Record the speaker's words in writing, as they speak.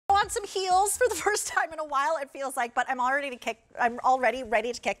on some heels for the first time in a while, it feels like, but I'm already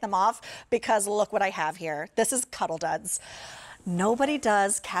ready to kick them off because look what I have here. This is Cuddl Duds. Nobody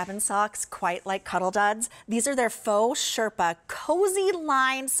does cabin socks quite like Cuddl Duds. These are their Faux Sherpa cozy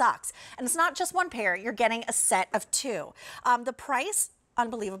line socks. And it's not just one pair, you're getting a set of two. The price,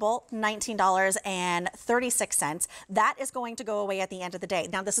 unbelievable, $19.36. That is going to go away at the end of the day.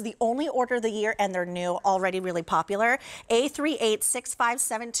 Now, this is the only order of the year, and they're new, already really popular.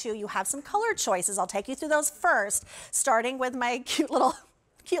 A386572. You have some color choices. I'll take you through those first, starting with my cute little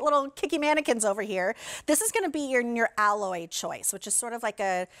kicky mannequins over here. This is going to be your alloy choice, which is sort of like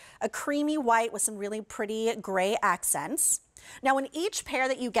a creamy white with some really pretty gray accents. Now, in each pair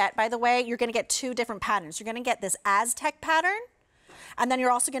that you get, by the way, you're going to get two different patterns. You're going to get this Aztec pattern, and then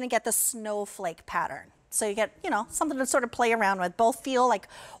you're also going to get the snowflake pattern. So you get, you know, something to sort of play around with. Both feel like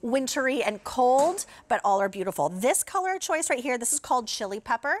wintry and cold, but all are beautiful. This color choice right here, this is called chili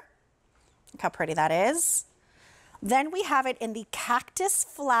pepper. Look how pretty that is. Then we have it in the cactus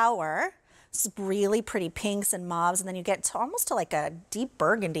flower. It's really pretty pinks and mauves, and then you get to almost to like a deep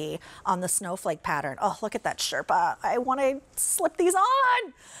burgundy on the snowflake pattern. Oh, look at that Sherpa. I want to slip these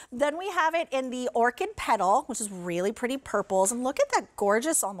on. Then we have it in the orchid petal, which is really pretty purples, and look at that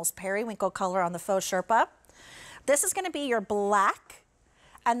gorgeous, almost periwinkle color on the Faux Sherpa. This is going to be your black,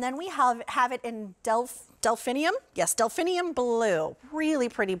 and then we have it in delphinium. Yes, delphinium blue. Really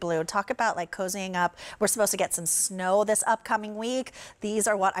pretty blue. Talk about like cozying up. We're supposed to get some snow this upcoming week. These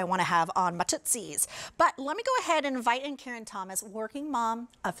are what I want to have on my tootsies. But let me go ahead and invite in Karen Thomas, working mom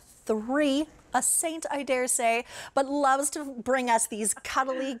of 3, a saint, I dare say, but loves to bring us these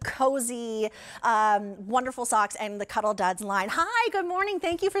cuddly, cozy, wonderful socks and the Cuddl Duds line. Hi, good morning.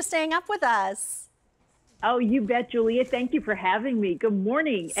 Thank you for staying up with us. Oh, you bet, Julia. Thank you for having me. Good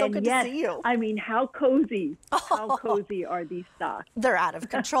morning. So good to see you. I mean, how cozy. How cozy are these socks? They're out of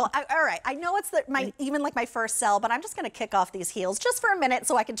control. All right. I know it's even like my first sell, but I'm just going to kick off these heels just for a minute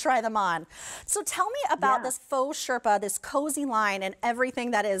so I can try them on. So tell me about this Faux Sherpa, this cozy line, and everything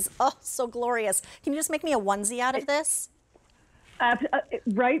that is so glorious. Can you just make me a onesie out of this?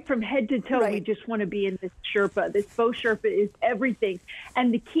 Right from head to toe, we just want to be in this Sherpa. This Faux Sherpa is everything.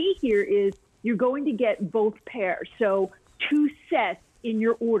 And the key here is you're going to get both pairs. So 2 sets in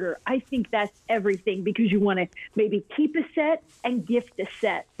your order. I think that's everything because you want to maybe keep a set and gift a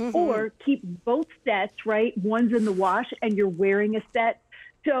set, or keep both sets, right? One's in the wash and you're wearing a set.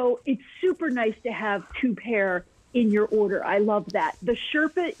 So it's super nice to have 2 pair in your order. I love that. The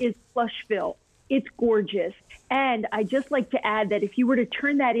Sherpa is plush fill. It's gorgeous. And I just like to add that if you were to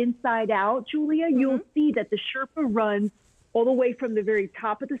turn that inside out, Julia, you'll see that the Sherpa runs all the way from the very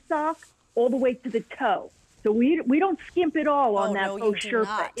top of the sock all the way to the toe. So we don't skimp at all on that Faux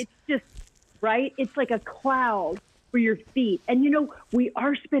Sherpa. It's just, right? It's like a cloud for your feet. And, you know, we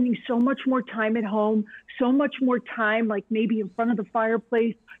are spending so much more time at home, so much more time, like maybe in front of the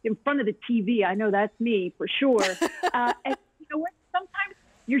fireplace, in front of the TV. I know that's me for sure. And you know what? Sometimes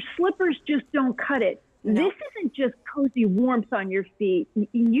your slippers just don't cut it. No. This isn't just cozy warmth on your feet.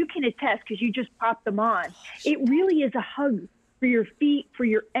 You can attest because you just popped them on. It really is a hug for your feet, for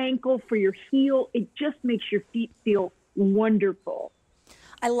your ankle, for your heel. It just makes your feet feel wonderful.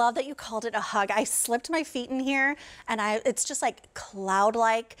 I love that you called it a hug. I slipped my feet in here and it's just like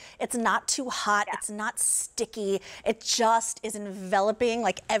cloud-like. It's not too hot. It's not sticky. It just is enveloping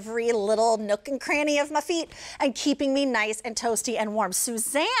like every little nook and cranny of my feet and keeping me nice and toasty and warm.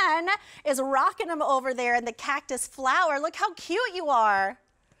 Suzanne is rocking them over there in the cactus flower. Look how cute you are.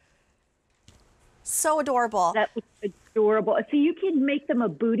 So adorable. That was adorable. So you can make them a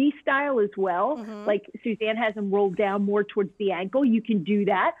booty style as well. Like Suzanne has them rolled down more towards the ankle. You can do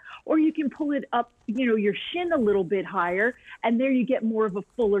that. Or you can pull it up, you know, your shin a little bit higher. And there you get more of a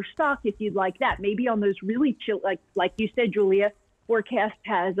fuller stock if you'd like that. Maybe on those really chill, like you said, Julia, forecast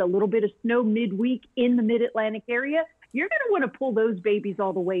has a little bit of snow midweek in the mid-Atlantic area. You're going to want to pull those babies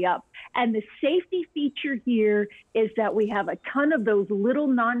all the way up. And the safety feature here is that we have a ton of those little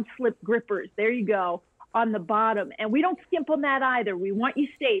non-slip grippers. There you go, on the bottom. And we don't skimp on that either. We want you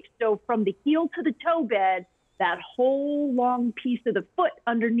safe. So from the heel to the toe bed, that whole long piece of the foot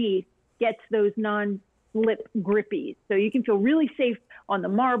underneath gets those non-slip grippies. So you can feel really safe on the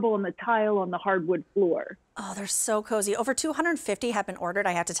marble, on the tile, on the hardwood floor. Oh, they're so cozy. Over 250 have been ordered,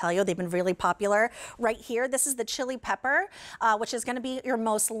 I have to tell you. They've been really popular. Right here, this is the chili pepper, which is going to be your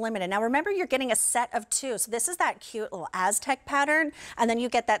most limited. Now, remember, you're getting a set of 2. So this is that cute little Aztec pattern, and then you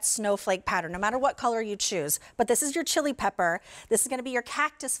get that snowflake pattern, no matter what color you choose. But this is your chili pepper. This is going to be your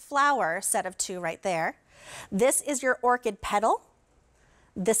cactus flower set of 2 right there. This is your orchid petal.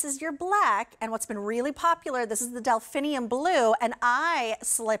 This is your black, and what's been really popular, this is the delphinium blue, and I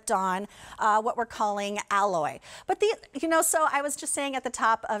slipped on what we're calling alloy. But so I was just saying at the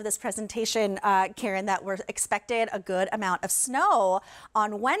top of this presentation, Karen, that we're expected a good amount of snow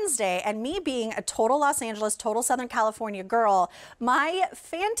on Wednesday, and me being a total Los Angeles, total Southern California girl, my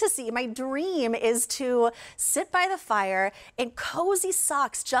fantasy, my dream is to sit by the fire in cozy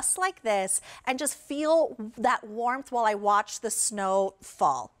socks just like this and just feel that warmth while I watch the snow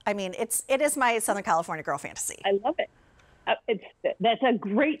fall. I mean, it is my Southern California girl fantasy. I love it. That's a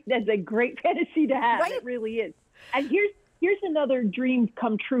great fantasy to have. Right? It really is. And here's another dream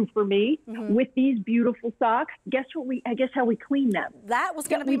come true for me with these beautiful socks. Guess how we clean them? That was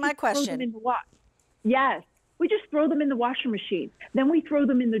going to be my question. Throw them in the wash. Yes. We just throw them in the washing machine. Then we throw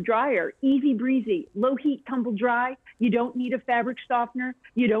them in the dryer. Easy breezy, low heat, tumble dry. You don't need a fabric softener.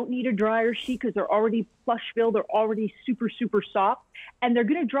 You don't need a dryer sheet because they're already plush fill. They're already super, super soft. And they're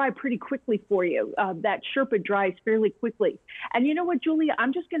going to dry pretty quickly for you. That Sherpa dries fairly quickly. And you know what, Julia?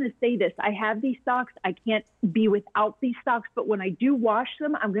 I'm just going to say this. I have these socks. I can't be without these socks. But when I do wash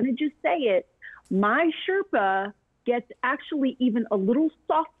them, I'm going to just say it. My Sherpa gets actually even a little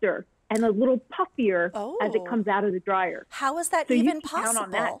softer and a little puffier as it comes out of the dryer. How is that so even you can possible? count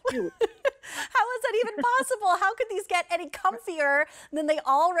on that too. How is that even possible? How could these get any comfier than they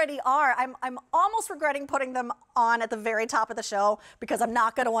already are? I'm almost regretting putting them on at the very top of the show because I'm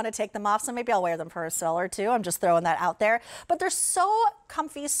not going to want to take them off. So maybe I'll wear them for a sale or two. I'm just throwing that out there. But they're so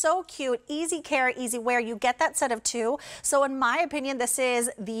comfy, so cute, easy care, easy wear. You get that set of two. So in my opinion, this is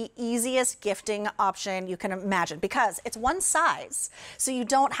the easiest gifting option you can imagine because it's one size. So you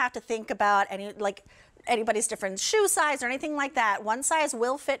don't have to think about anybody's different shoe size or anything like that. One size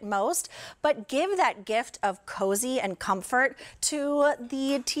will fit most, but give that gift of cozy and comfort to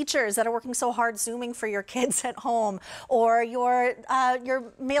the teachers that are working so hard Zooming for your kids at home, or your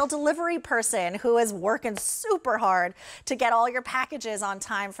mail delivery person who is working super hard to get all your packages on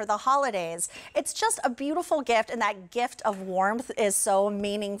time for the holidays. It's just a beautiful gift, and that gift of warmth is so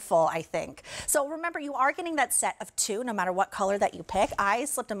meaningful, I think. So remember, you are getting that set of two, no matter what color that you pick. I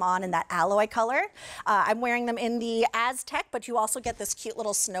slipped them on in that alloy color. I'm wearing them in the Aztec, but you also get this cute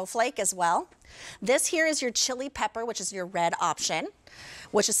little snowflake as well. This here is your chili pepper, which is your red option,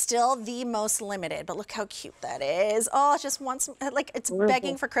 which is still the most limited, but look how cute that is. Oh, it's just once, like it's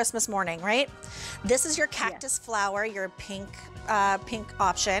begging for Christmas morning, right? This is your cactus flower, your pink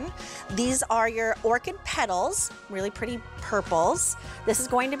option. These are your orchid petals, really pretty purples. This is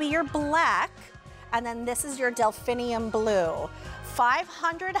going to be your black, and then this is your delphinium blue.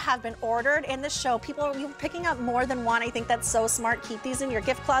 500 have been ordered in the show. People are picking up more than one. I think that's so smart. Keep these in your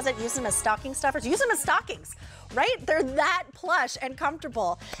gift closet. Use them as stocking stuffers. Use them as stockings, right? They're that plush and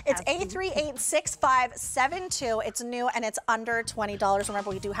comfortable. It's A386572. It's new and it's under $20. Remember,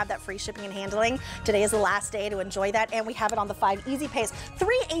 we do have that free shipping and handling. Today is the last day to enjoy that, and we have it on the 5 Easy Pays.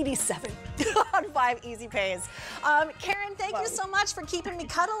 $387 on 5 Easy Pays. Karen, thank you so much for keeping me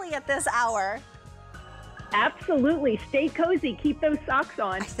cuddly at this hour. Absolutely. Stay cozy. Keep those socks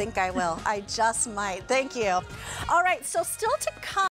on. I think I will. I just might. Thank you. All right, so still to come.